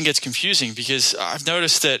conversation gets confusing because I've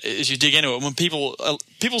noticed that as you dig into it, when people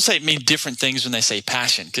mean different things when they say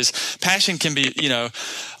passion, because passion can be,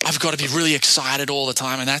 I've got to be really excited all the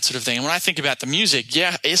time and that sort of thing. And when I think about the music,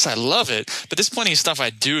 yes, I love it, but there's plenty of stuff I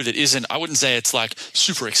do that isn't, I wouldn't say it's like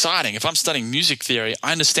super exciting. If I'm studying music theory,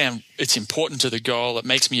 I understand it's important to the goal. It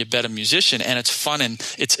makes me a better musician, and it's fun and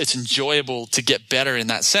it's enjoyable to get better in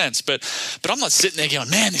that sense. But I'm not sitting there going,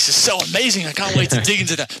 man, this is so amazing. I can't wait to dig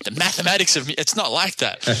into the mathematics of me. It's not like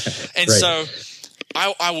that. And right. So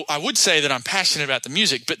I would say that I'm passionate about the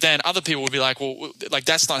music, but then other people would be like, well, like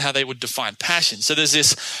that's not how they would define passion. So there's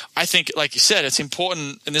this, I think, like you said, it's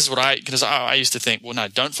important, and this is what I used to think, well, no,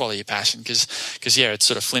 don't follow your passion because it's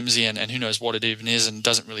sort of flimsy and who knows what it even is and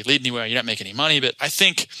doesn't really lead anywhere. You don't make any money. But I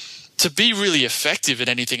think to be really effective at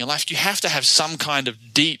anything in life, you have to have some kind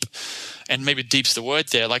of deep, and maybe deep's the word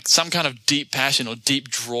there, like some kind of deep passion or deep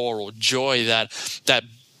draw or joy that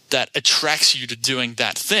attracts you to doing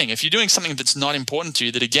that thing. If you're doing something that's not important to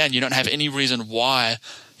you, that again, you don't have any reason why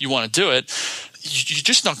you want to do it, you're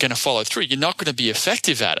just not going to follow through. You're not going to be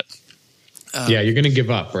effective at it. You're going to give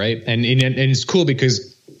up, right? And it's cool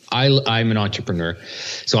because I'm an entrepreneur,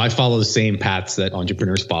 so I follow the same paths that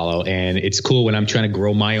entrepreneurs follow. And it's cool when I'm trying to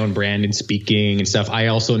grow my own brand and speaking and stuff. I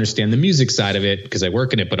also understand the music side of it because I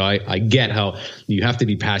work in it, but I get how you have to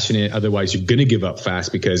be passionate. Otherwise you're going to give up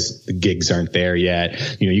fast because the gigs aren't there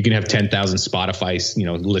yet. You can have 10,000 Spotify,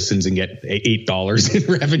 listens and get $8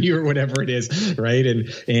 in revenue or whatever it is. Right.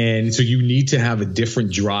 And so you need to have a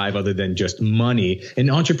different drive other than just money.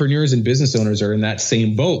 And entrepreneurs and business owners are in that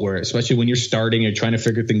same boat where, especially when you're starting and trying to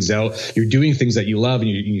figure things things out. You're doing things that you love and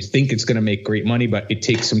you think it's going to make great money, but it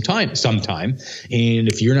takes some time. And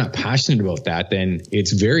if you're not passionate about that, then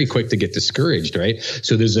it's very quick to get discouraged, right?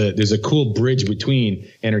 So there's a cool bridge between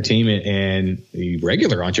entertainment and the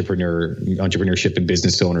regular entrepreneurship and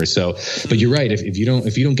business owners. So, but you're right. If you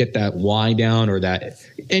don't get that why down or that,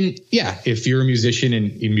 and yeah, if you're a musician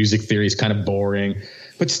and music theory is kind of boring,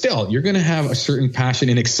 but still you're going to have a certain passion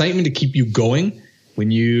and excitement to keep you going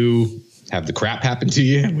when you have the crap happen to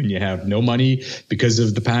you, when you have no money because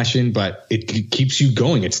of the passion, but it keeps you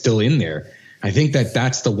going. It's still in there. I think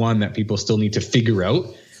that's the one that people still need to figure out,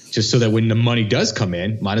 just so that when the money does come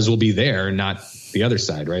in, might as well be there and not the other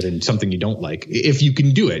side, right? And something you don't like. If you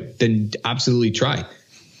can do it, then absolutely try.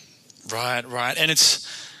 Right. And it's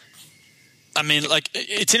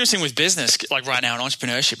interesting with business, like right now in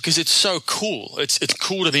entrepreneurship, because it's so cool. It's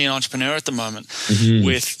cool to be an entrepreneur at the moment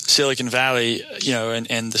with Silicon Valley,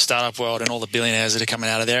 and the startup world and all the billionaires that are coming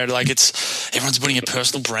out of there. Like everyone's putting a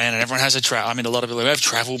personal brand and everyone has a lot of people who have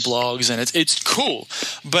travel blogs, and it's cool.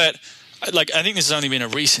 But like, I think this has only been a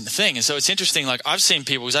recent thing. And so it's interesting. Like, I've seen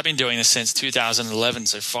people, because I've been doing this since 2011,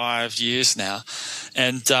 so 5 years now.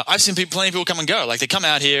 And I've seen plenty of people come and go. Like, they come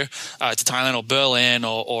out here to Thailand or Berlin,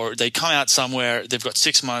 or they come out somewhere. They've got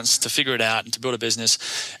 6 months to figure it out and to build a business.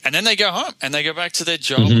 And then they go home and they go back to their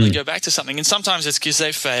job or they go back to something. And sometimes it's because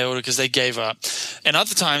they failed or because they gave up. And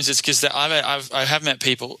other times it's because I have met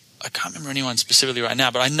people. I can't remember anyone specifically right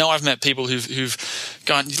now, but I know I've met people who've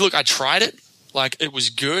gone, look, I tried it. Like, it was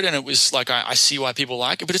good, and it was like, I see why people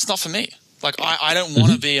like it, but it's not for me. Like, I don't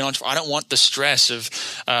want to be an entrepreneur. I don't want the stress of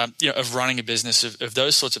running a business, of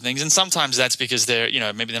those sorts of things. And sometimes that's because they're,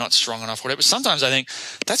 maybe they're not strong enough or whatever. But sometimes I think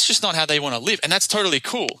that's just not how they want to live. And that's totally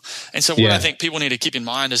cool. And so what I think people need to keep in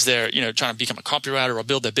mind as they're, trying to become a copywriter or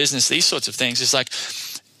build their business, these sorts of things, is like,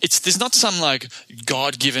 there's not some like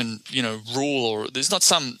God-given, rule, or there's not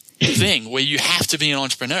some thing where you have to be an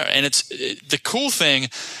entrepreneur. And it's the cool thing,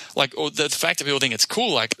 like, or the fact that people think it's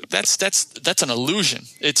cool, like that's an illusion.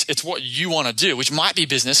 It's what you want to do, which might be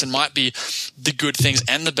business and might be the good things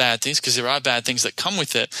and the bad things, because there are bad things that come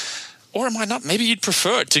with it. Or it might not. Maybe you'd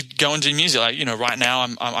prefer to go and do music. Like, right now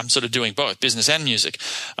I'm sort of doing both, business and music.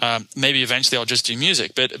 Maybe eventually I'll just do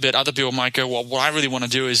music. But other people might go, well, what I really want to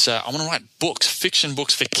do is I want to write books, fiction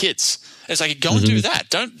books for kids. It's like, go and do that.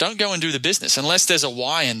 Don't go and do the business unless there's a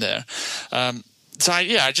why in there.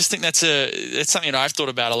 I just think that's something that I've thought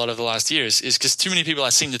about a lot over the last years, is because too many people I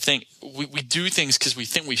seem to think we do things because we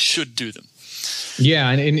think we should do them. Yeah,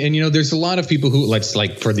 and there's a lot of people who,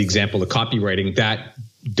 like for the example of copywriting, that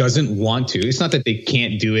doesn't want to. It's not that they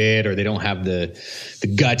can't do it or they don't have the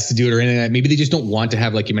guts to do it or anything like that. Maybe they just don't want to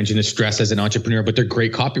have, like you mentioned, the stress as an entrepreneur, but they're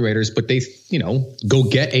great copywriters, but they, go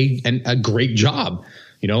get a great job,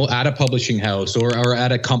 at a publishing house or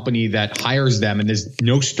at a company that hires them, and there's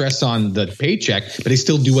no stress on the paycheck, but they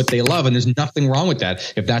still do what they love. And there's nothing wrong with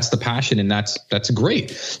that. If that's the passion, and that's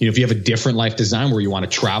great. If you have a different life design where you want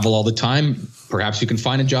to travel all the time, perhaps you can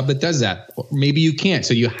find a job that does that. Or maybe you can't.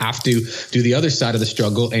 So you have to do the other side of the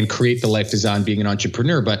struggle and create the life design being an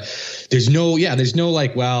entrepreneur. But there's no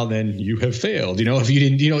like, well, then you have failed. If you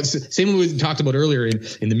didn't, it's same what we talked about earlier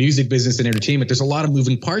in the music business and entertainment. There's a lot of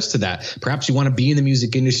moving parts to that. Perhaps you want to be in the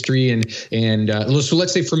music industry and so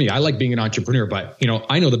let's say for me, I like being an entrepreneur, but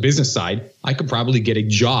I know the business side. I could probably get a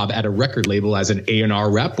job at a record label as an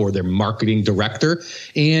A&R rep or their marketing director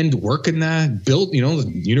and work in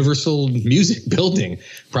the Universal Music building,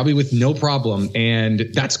 probably with no problem.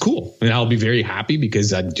 And that's cool. And I'll be very happy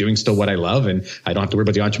because I'm doing still what I love and I don't have to worry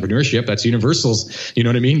about the entrepreneurship. That's Universal's,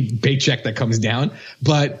 paycheck that comes down.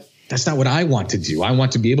 But that's not what I want to do. I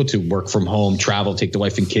want to be able to work from home, travel, take the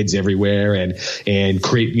wife and kids everywhere and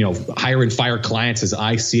create, hire and fire clients as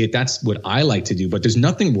I see it. That's what I like to do. But there's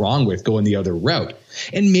nothing wrong with going the other route.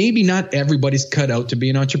 And maybe not everybody's cut out to be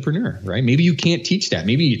an entrepreneur, right? Maybe you can't teach that.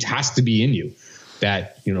 Maybe it has to be in you.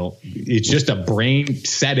 That, it's just a brain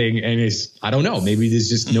setting and I don't know, maybe there's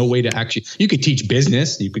just no way to actually, you could teach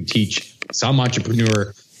business, you could teach some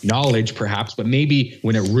entrepreneur knowledge perhaps, but maybe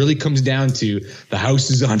when it really comes down to the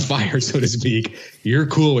house is on fire, so to speak, you're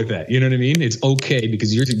cool with that. You know what I mean? It's okay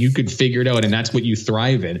because you could figure it out and that's what you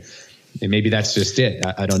thrive in. And maybe that's just it.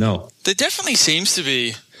 I don't know. There definitely seems to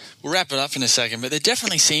be, we'll wrap it up in a second, but there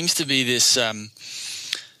definitely seems to be this,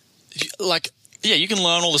 yeah, you can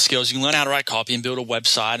learn all the skills. You can learn how to write copy and build a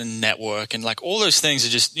website and network, and like all those things are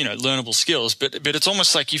just learnable skills. But it's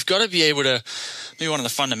almost like you've got to be able to. Maybe one of the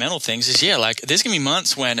fundamental things is there's gonna be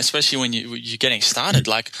months when, especially when you're getting started,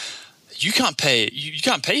 like you can't pay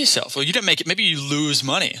yourself, or you don't make it. Maybe you lose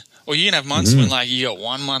money, Or you can have months when like you got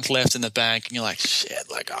 1 month left in the bank and you're like,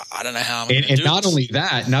 shit, like I don't know how I'm going to do this. And not only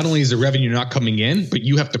that, not only is the revenue not coming in, but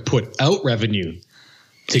you have to put out revenue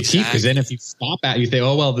to keep. Because then if you stop at, you say,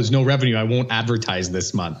 oh, well, there's no revenue, I won't advertise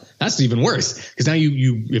this month. That's even worse, because now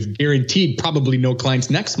you've guaranteed probably no clients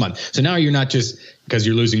next month. So now you're not just because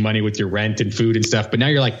you're losing money with your rent and food and stuff, but now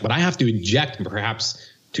you're like, but I have to inject perhaps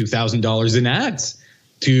 $2,000 in ads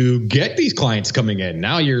to get these clients coming in.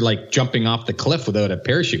 Now you're like jumping off the cliff without a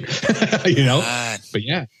parachute, you know? But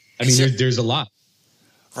yeah, I mean, there's a lot.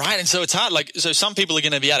 Right. And so it's hard. Like, so some people are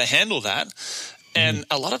going to be able to handle that, and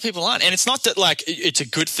a lot of people aren't. And it's not that like it's a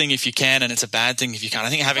good thing if you can and it's a bad thing if you can't. I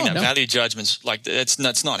think having value judgments, like that's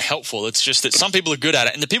not helpful. It's just that some people are good at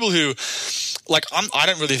it. And the people who like, I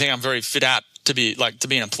don't really think I'm very fit out to be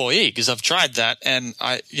an employee, because I've tried that, and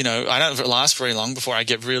I don't last very long before I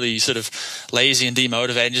get really sort of lazy and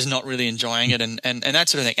demotivated and just not really enjoying it and that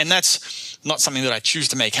sort of thing. And that's not something that I choose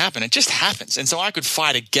to make happen. It just happens. And so I could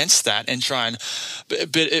fight against that and try and, but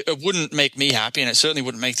it wouldn't make me happy, and it certainly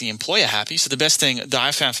wouldn't make the employer happy. So the best thing that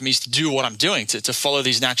I found for me is to do what I'm doing, to follow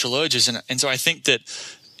these natural urges. And so I think that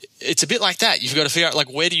it's a bit like that. You've got to figure out,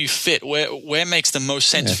 like, where do you fit? Where makes the most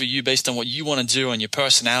sense for you based on what you want to do and your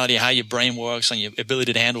personality, how your brain works, on your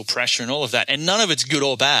ability to handle pressure and all of that. And none of it's good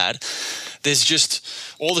or bad. There's just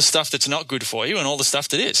all the stuff that's not good for you and all the stuff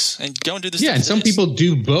that is. And go and do this. Yeah, and some people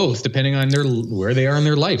do both depending on where they are in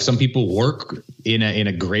their life. Some people work in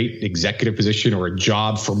a great executive position or a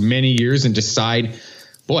job for many years and decide,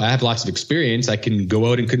 boy, I have lots of experience. I can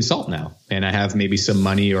go out and consult now, and I have maybe some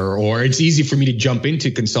money, or it's easy for me to jump into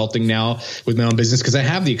consulting now with my own business because I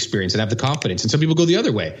have the experience and I have the confidence. And some people go the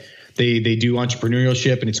other way. They do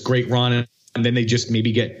entrepreneurship and it's great run, and then they just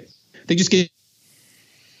get,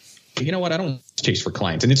 you know what, I don't chase for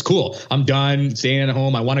clients, and it's cool. I'm done staying at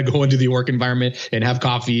home. I want to go into the work environment and have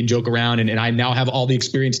coffee and joke around. And I now have all the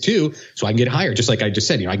experience too, so I can get hired. Just like I just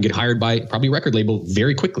said, I can get hired by probably a record label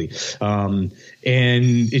very quickly. And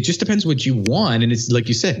it just depends what you want. And it's like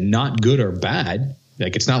you said, not good or bad.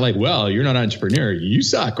 Like, it's not like, well, you're not an entrepreneur, you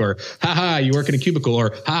suck, or haha, you work in a cubicle,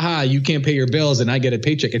 or haha, you can't pay your bills and I get a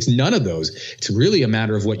paycheck. It's none of those. It's really a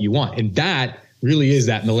matter of what you want. And that really is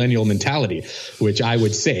that millennial mentality, which I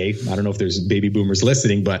would say, I don't know if there's baby boomers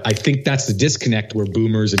listening, but I think that's the disconnect where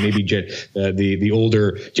boomers and maybe the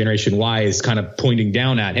older generation Y is kind of pointing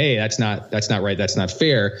down at, hey, that's not right. That's not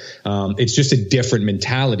fair. It's just a different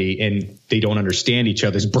mentality, and they don't understand each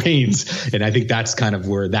other's brains. And I think that's kind of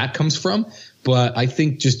where that comes from. But I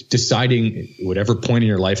think just deciding whatever point in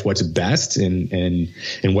your life, what's best and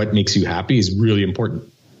what makes you happy is really important.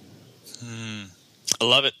 I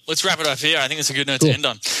love it. Let's wrap it up here. I think it's a good note to end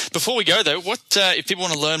on. Before we go, though, what if people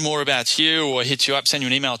want to learn more about you or hit you up, send you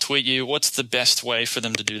an email, tweet you, what's the best way for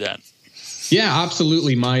them to do that? Yeah,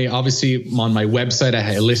 absolutely. Obviously on my website,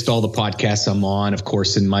 I list all the podcasts I'm on, of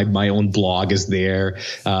course, and my own blog is there.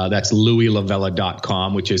 That's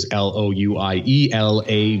louielavella.com, which is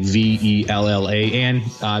LOUIELAVELLA. And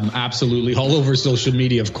I'm absolutely all over social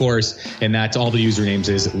media, of course. And that's all the usernames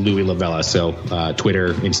is Louie Lavella. So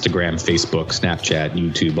Twitter, Instagram, Facebook, Snapchat,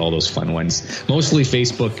 YouTube, all those fun ones. Mostly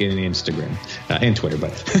Facebook and Instagram and Twitter,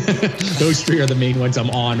 but those three are the main ones I'm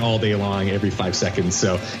on all day long, every 5 seconds.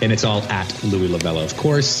 So, and it's all at Louie Lavella, of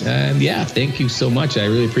course. And yeah, thank you so much. I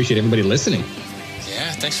really appreciate everybody listening.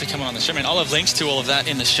 Yeah, thanks for coming on the show, man. I'll have links to all of that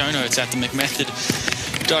in the show notes at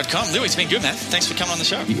themcmethod.com. Louie, it's been good, man. Thanks for coming on the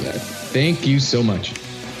show. Yeah, thank you so much.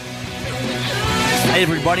 Hey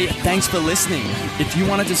everybody, thanks for listening. If you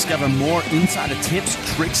want to discover more insider tips,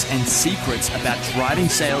 tricks, and secrets about driving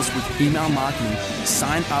sales with email marketing,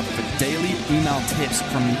 sign up for daily email tips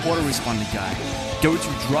from the autoresponder guy. Go to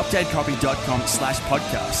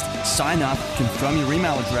dropdeadcopy.com/podcast. Sign up, confirm your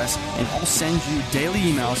email address, and I'll send you daily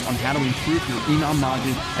emails on how to improve your email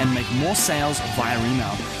marketing and make more sales via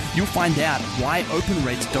email. You'll find out why open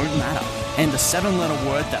rates don't matter and the 7-letter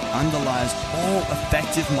word that underlies all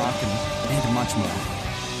effective marketing and much more.